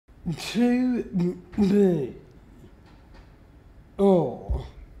to be or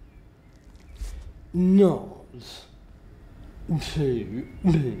not to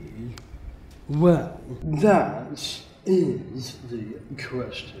be? Well, that is the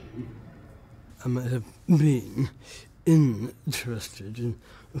question. I might have been interested in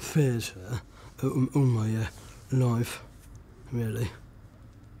theatre all my life, really.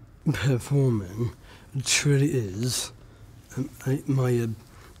 Performing truly is my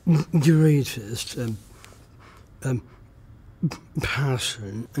greatest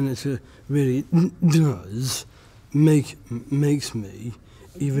passion, and it really does makes me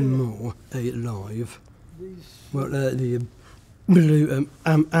even more alive. Well, the Blue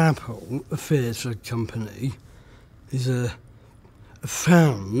Apple Theatre Company is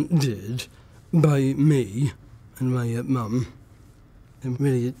founded by me and my mum. It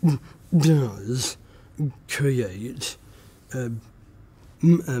really does create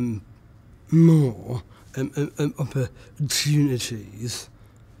more opportunities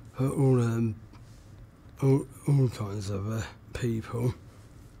for all kinds of people.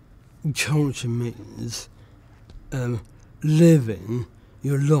 Culture means living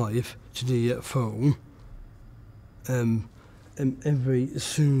your life to the full. Every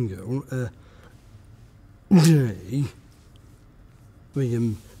single day,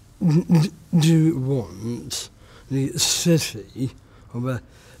 we do want the city of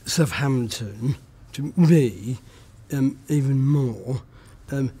Southampton to be even more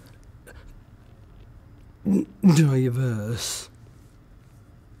diverse.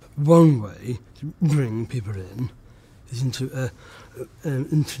 One way to bring people in is into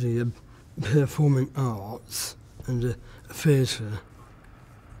the performing arts and theatre.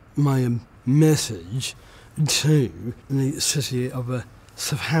 My message to the city of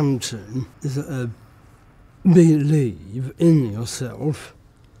Southampton is believe in yourself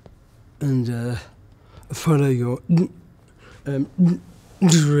and follow your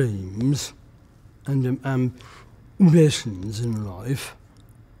dreams and ambitions in life,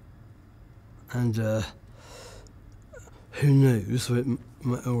 and who knows where it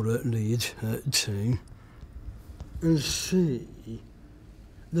might all lead to. And see,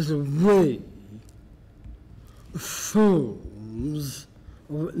 there's a way, forms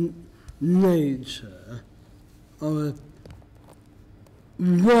of nature are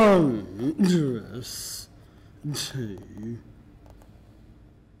wondrous too.